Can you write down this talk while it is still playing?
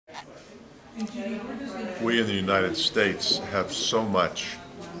We in the United States have so much.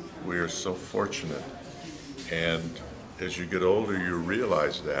 We are so fortunate. And as you get older, you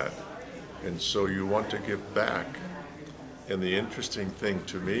realize that. And so you want to give back. And the interesting thing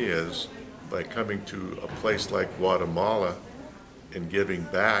to me is by coming to a place like Guatemala and giving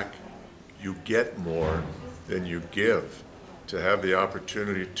back, you get more than you give. To have the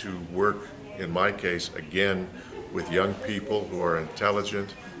opportunity to work, in my case, again, with young people who are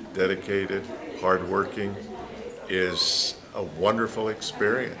intelligent, dedicated, hardworking, is a wonderful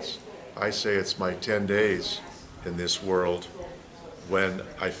experience. I say it's my 10 days in this world when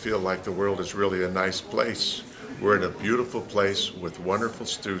I feel like the world is really a nice place. We're in a beautiful place with wonderful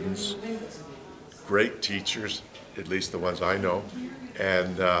students, great teachers, at least the ones I know,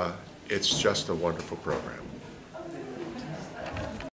 and it's just a wonderful program.